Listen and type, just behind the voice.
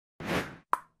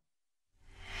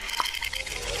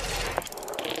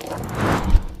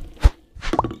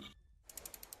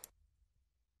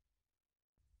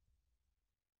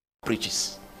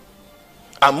preaches.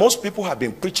 And most people have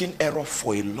been preaching error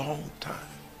for a long time.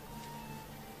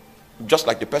 Just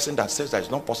like the person that says that it's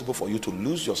not possible for you to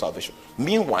lose your salvation.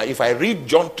 Meanwhile, if I read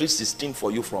John 3:16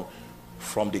 for you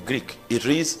from the Greek, it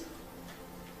reads,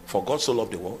 for God so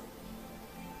loved the world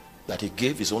that he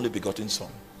gave his only begotten son,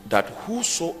 that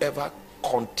whosoever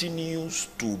continues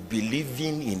to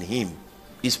believing in him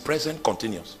is present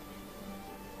continuous,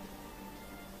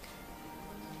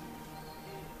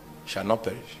 shall not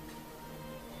perish,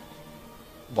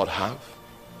 but have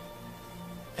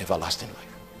everlasting life.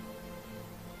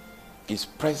 Is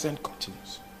present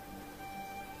continuous.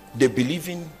 The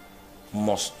believing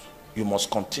you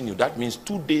must continue. That means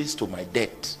 2 days to my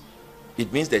death.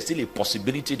 It means there's still a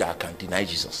possibility that I can deny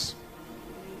Jesus.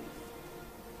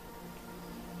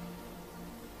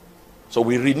 So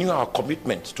we renew our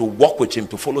commitment to walk with him,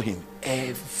 to follow him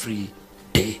every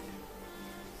day.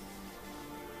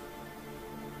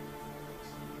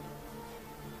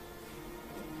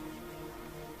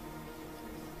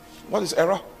 What is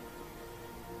error?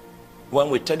 When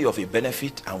we tell you of a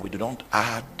benefit and we do not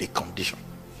add the condition.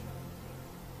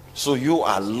 So you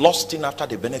are lusting after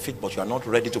the benefit, but you are not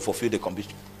ready to fulfill the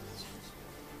condition.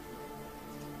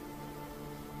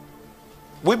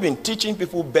 We've been teaching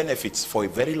people benefits for a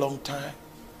very long time.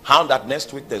 How that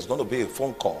next week there's going to be a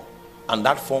phone call, and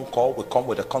that phone call will come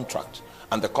with a contract,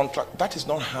 and the contract, that is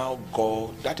not how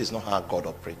God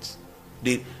operates.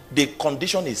 The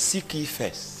condition is seek ye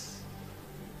first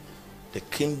the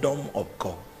kingdom of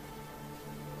God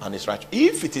and his right.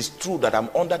 If it is true that I'm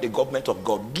under the government of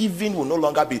God, giving will no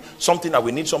longer be something that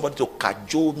we need somebody to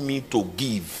cajole me to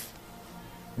give,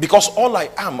 because all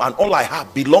I am and all I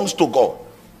have belongs to God.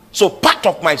 So part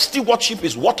of my stewardship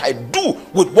is what I do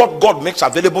with what God makes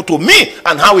available to me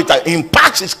and how it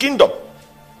impacts his kingdom.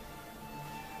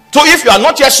 So if you are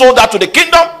not yet sold out to the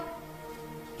kingdom,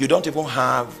 you don't even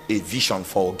have a vision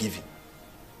for giving.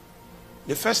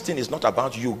 The first thing is not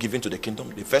about you giving to the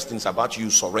kingdom. The first thing is about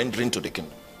you surrendering to the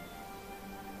kingdom.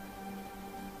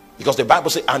 Because the Bible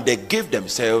says, and they gave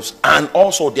themselves and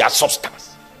also their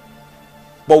substance.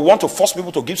 But we want to force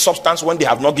people to give substance when they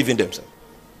have not given themselves.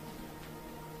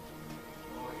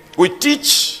 We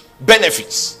teach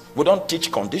benefits, we don't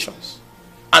teach conditions.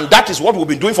 And that is what we've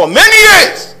been doing for many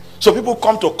years. So people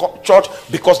come to church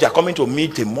because they are coming to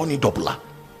meet a money doubler.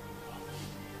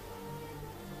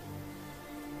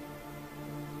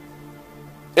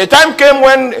 A time came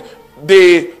when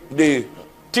the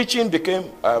teaching became,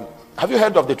 have you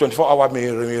heard of the 24-hour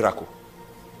miracle?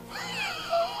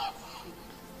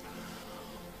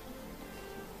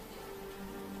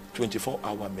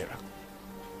 24-hour miracle.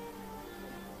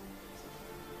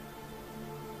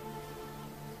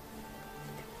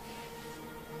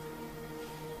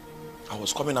 I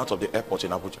was coming out of the airport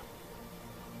in Abuja,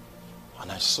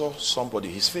 and I saw somebody.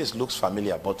 His face looks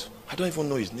familiar, but I don't even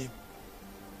know his name.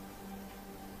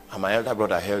 And my elder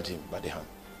brother held him by the hand.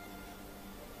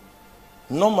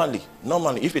 Normally,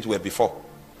 if it were before,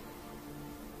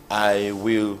 I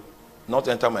will not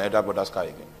enter my elder brother's car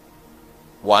again.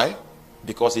 Why?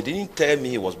 Because he didn't tell me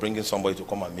he was bringing somebody to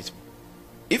come and meet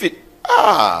me.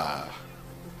 I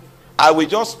will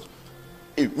just,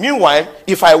 meanwhile,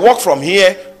 if I walk from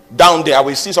here down there, I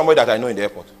will see somebody that I know in the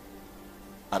airport.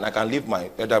 And I can leave my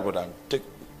elder brother and take.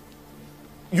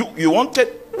 You wanted,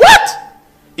 what?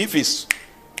 If it's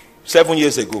 7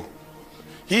 years ago,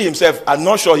 he himself, I'm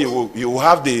not sure he will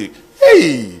have the,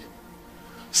 hey,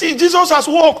 see, Jesus has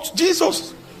walked. He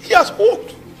has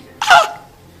walked.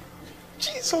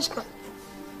 Jesus Christ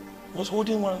was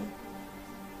holding one.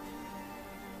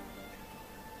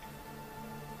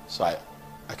 So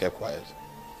I kept quiet.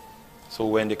 So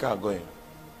when the car going,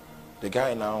 the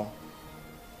guy now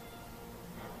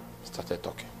started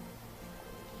talking.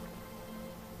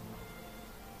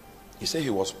 He said he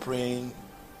was praying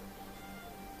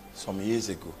some years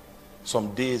ago,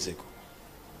 some days ago,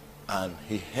 and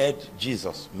he heard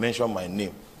Jesus mention my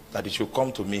name, that he should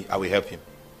come to me, I will help him.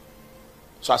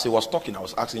 So as he was talking, I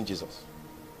was asking Jesus,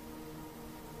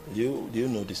 do you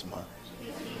know this man?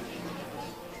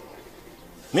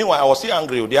 Meanwhile, I was still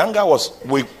angry. The anger was,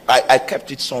 I kept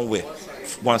it somewhere,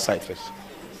 one side first.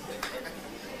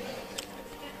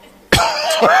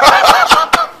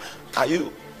 Are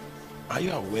you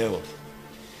aware of,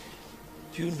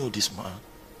 do you know this man?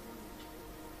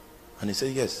 And he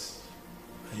said, yes,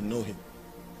 I know him.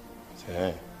 I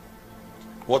said,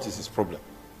 what is his problem?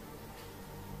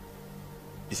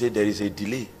 He said, there is a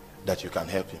delay that you can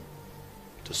help him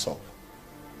to solve.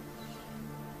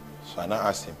 So I now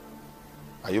asked him,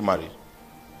 are you married?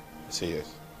 He said,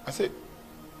 yes. I said,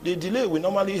 the delay we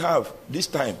normally have this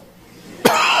time.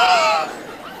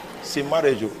 See,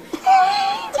 marriage.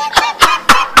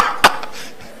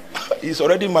 He's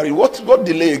already married. What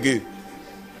delay again?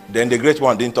 Then the great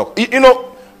one didn't talk. You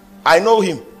know, I know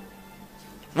him.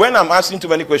 When I'm asking too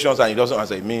many questions and he doesn't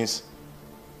answer, it means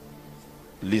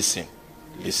listen.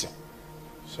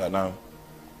 So now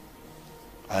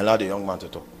I allowed the young man to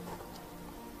talk.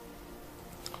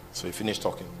 So he finished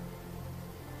talking.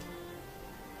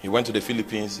 He went to the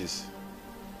Philippines. He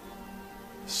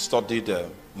studied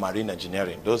marine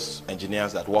engineering. Those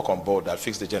engineers that work on board, that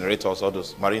fix the generators, all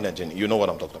those marine engineers. You know what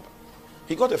I'm talking about.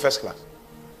 He got a first class.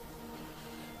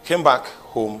 Came back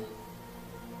home.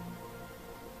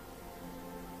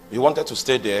 He wanted to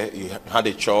stay there. He had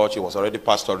a church. He was already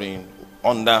pastoring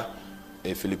under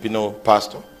a Filipino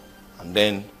pastor. And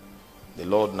then the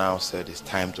Lord now said it's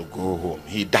time to go home.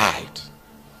 He died.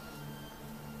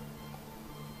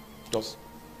 Just,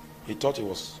 he thought he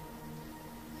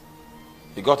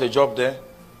got a job there.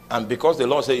 And because the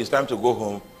Lord said it's time to go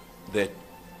home, they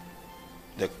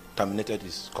terminated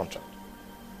his contract.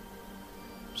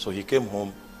 So he came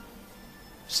home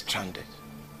stranded.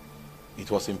 It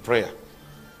was in prayer.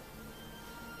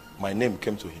 My name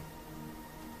came to him.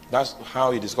 That's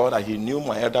how he discovered that he knew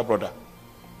my elder brother,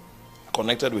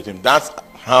 connected with him. That's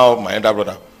how my elder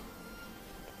brother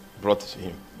brought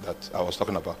him that I was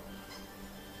talking about.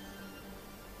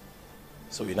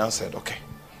 So he now said, okay.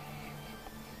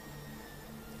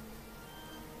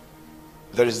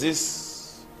 There is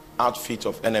this outfit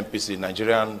of NNPC,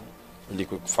 Nigerian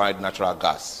Liquefied Natural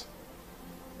Gas.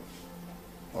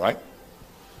 All right?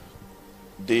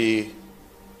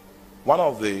 One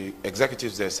of the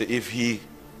executives there say if he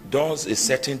does a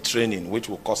certain training which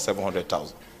will cost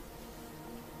 700,000,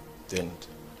 then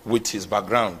with his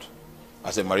background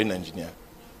as a marine engineer,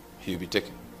 he will be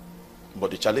taken.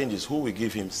 But the challenge is who will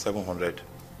give him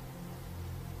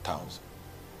 700,000?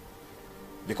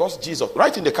 Because Jesus,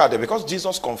 right in the card there, because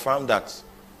Jesus confirmed that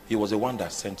he was the one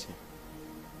that sent him,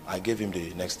 I gave him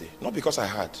the next day. Not because I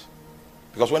had.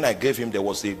 Because when I gave him, there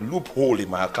was a loophole in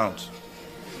my account.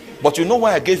 But you know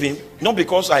why I gave him? Not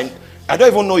because I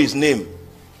don't even know his name.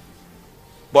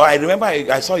 But I remember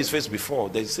I saw his face before.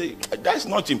 They say, that's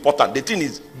not important. The thing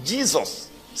is, Jesus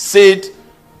said,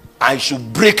 I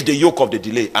should break the yoke of the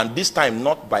delay. And this time,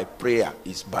 not by prayer,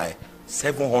 it's by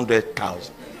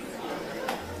 700,000.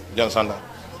 You understand that?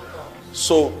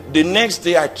 So the next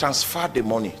day, I transferred the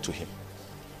money to him.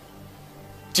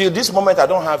 Till this moment, I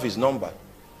don't have his number.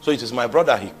 So it is my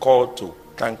brother he called to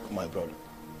thank my brother.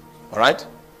 All right?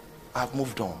 I've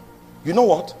moved on. You know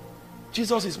what?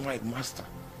 Jesus is my master.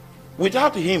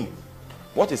 Without him,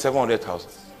 what is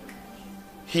 700,000?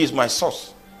 He is my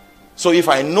source. So if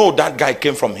I know that guy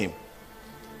came from him,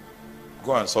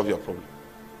 go and solve your problem.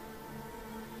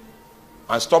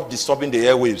 And stop disturbing the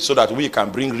airwaves so that we can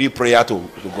bring real prayer to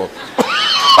God.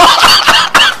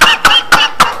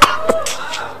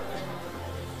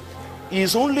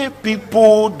 It's only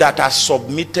people that are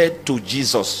submitted to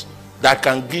Jesus that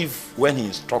can give when he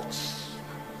instructs.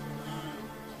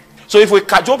 So if we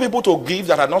cajole people to give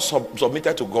that are not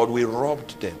submitted to God, we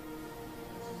robbed them.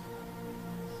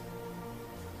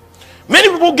 Many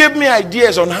people gave me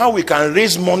ideas on how we can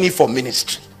raise money for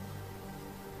ministry.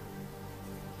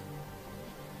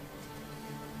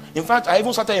 In fact, I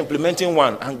even started implementing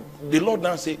one, and the Lord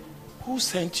now said, who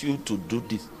sent you to do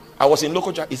this? I was in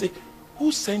local church. He said,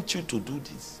 who sent you to do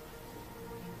this?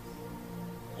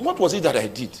 What was it that I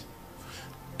did?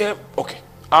 Okay,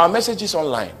 our messages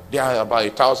online, they are about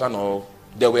 1,000, or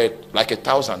they were like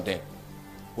 1,000 then.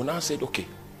 We now said, okay,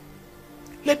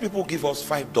 let people give us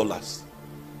 $5.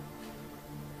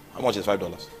 How much is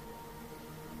 $5?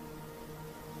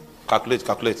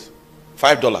 Calculate.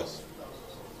 $5.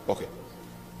 Okay.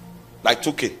 Like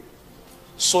 2K.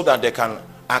 So that they can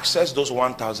access those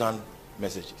 1,000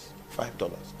 messages. $5.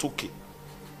 2K.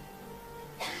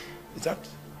 Is that?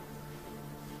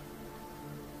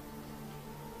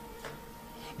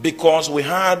 Because we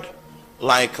had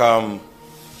like our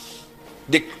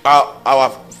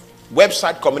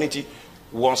website community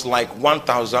was like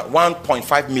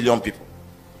 1.5 million people.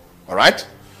 All right?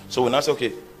 So we now say,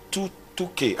 okay,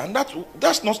 2K. And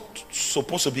that's not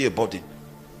supposed to be a burden.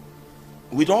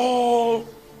 With all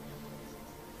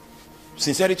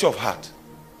sincerity of heart,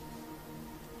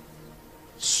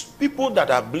 people that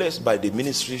are blessed by the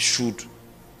ministry should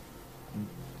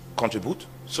contribute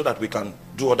so that we can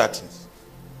do other things.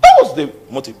 That was the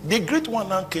motive. The great one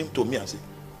now came to me and said,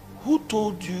 who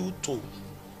told you to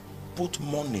put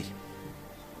money?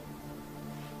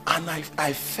 And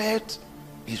I felt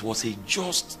it was a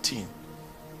just thing.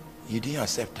 You didn't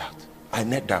accept that. I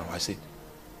knelt down. I said,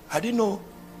 I didn't know.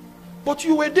 But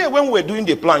you were there when we were doing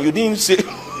the plan. You didn't say. You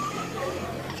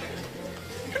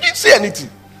didn't say anything.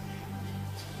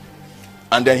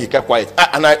 And then he kept quiet.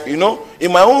 And I, you know,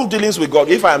 in my own dealings with God,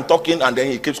 if I am talking and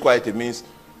then he keeps quiet, it means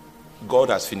God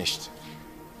has finished.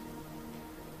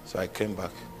 So I came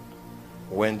back,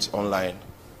 went online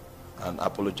and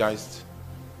apologized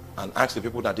and asked the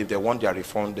people that if they want their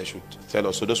refund, they should tell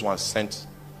us. So those ones sent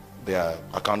their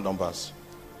account numbers.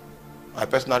 I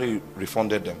personally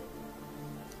refunded them.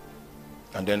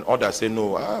 And then others say,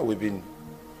 no, we've been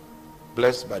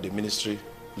blessed by the ministry.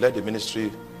 Let the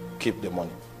ministry keep the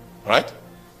money. All right?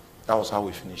 That was how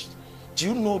we finished. Do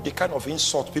you know the kind of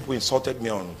insult people insulted me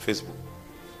on Facebook?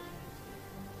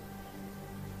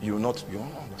 You won't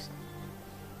understand.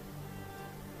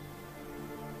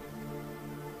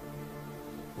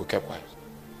 We kept quiet.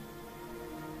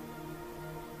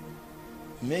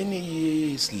 Many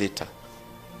years later,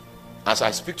 as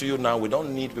I speak to you now, we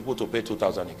don't need people to pay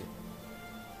 2,000 again.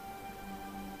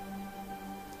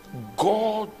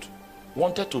 God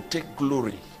wanted to take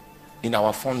glory in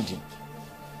our funding.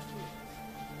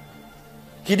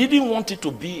 He didn't want it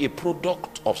to be a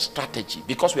product of strategy,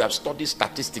 because we have studied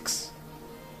statistics.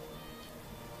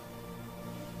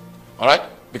 All right?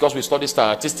 Because we study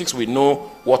statistics, we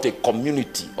know what a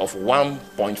community of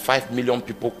 1.5 million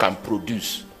people can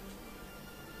produce.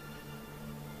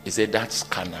 He said, that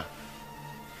scanner,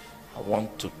 I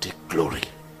want to take glory.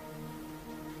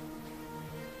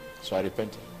 So I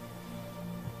repented.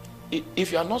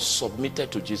 If you are not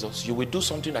submitted to Jesus, you will do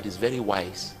something that is very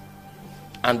wise.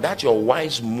 And that your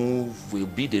wise move will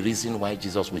be the reason why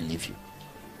Jesus will leave you.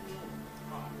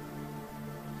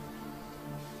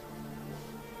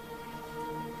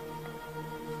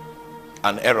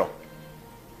 An error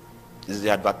is the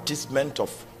advertisement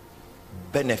of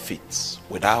benefits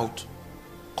without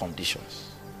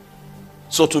conditions.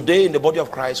 So today in the body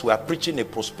of Christ, we are preaching a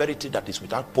prosperity that is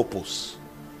without purpose.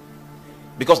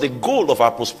 Because the goal of our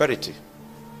prosperity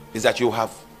is that you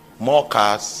have more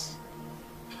cars,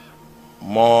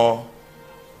 more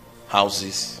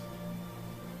houses.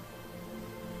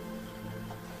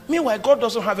 Meanwhile, God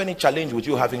doesn't have any challenge with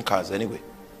you having cars anyway.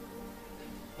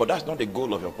 But that's not the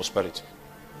goal of your prosperity.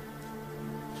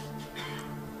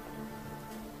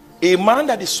 A man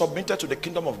that is submitted to the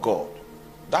kingdom of God,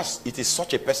 it is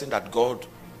such a person that God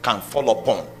can fall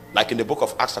upon. Like in the book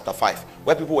of Acts chapter 5,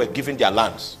 where people were given their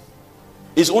lands.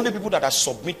 It's only people that are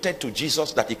submitted to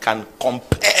Jesus that he can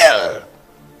compel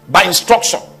by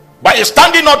instruction, by a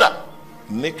standing order.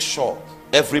 Make sure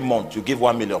every month you give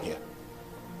 1 million here.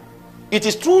 It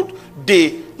is through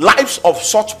the lives of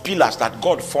such pillars that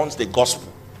God funds the gospel.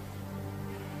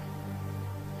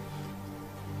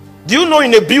 Do you know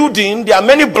in a building there are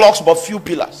many blocks but few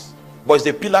pillars? But it's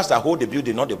the pillars that hold the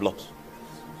building, not the blocks.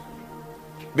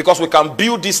 Because we can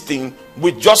build this thing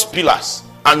with just pillars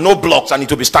and no blocks and it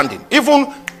will be standing.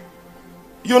 Even,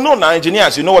 you know now,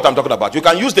 engineers, you know what I'm talking about. You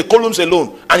can use the columns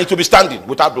alone and it will be standing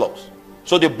without blocks.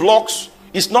 So the blocks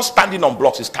is not standing on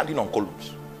blocks, it's standing on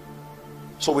columns.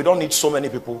 So we don't need so many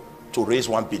people to raise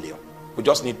 1 billion. We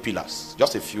just need pillars,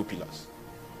 just a few pillars.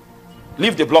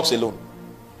 Leave the blocks alone.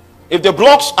 If the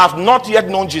blocks have not yet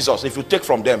known Jesus, if you take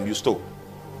from them, you stole.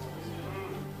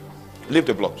 Leave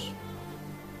the blocks.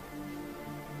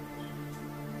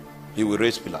 He will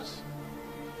raise pillars.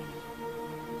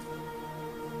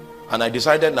 And I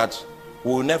decided that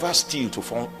we will never steal to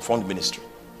fund ministry.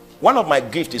 One of my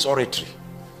gifts is oratory.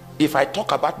 If I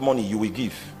talk about money, you will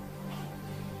give.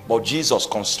 But Jesus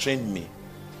constrained me.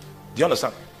 Do you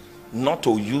understand? Not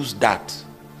to use that,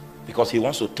 because he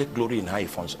wants to take glory in how he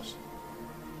funds us.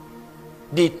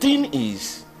 The thing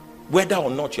is whether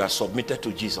or not you are submitted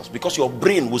to Jesus, because your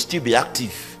brain will still be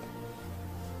active.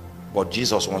 But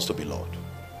Jesus wants to be Lord.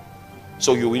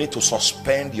 So you will need to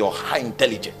suspend your high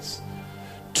intelligence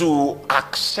to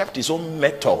accept his own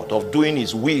method of doing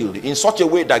his will in such a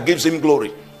way that gives him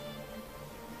glory.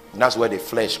 And that's where the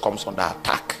flesh comes under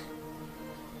attack.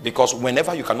 Because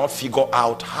whenever you cannot figure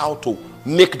out how to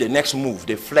make the next move,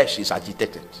 the flesh is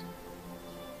agitated.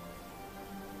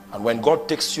 And when God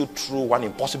takes you through one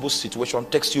impossible situation,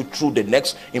 takes you through the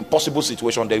next impossible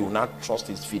situation, then you will not trust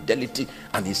his fidelity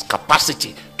and his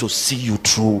capacity to see you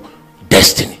through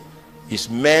destiny. It's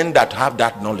men that have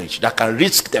that knowledge, that can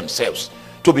risk themselves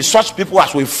to be such people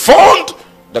as we fund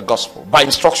the gospel by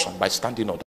instruction, by standing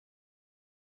order.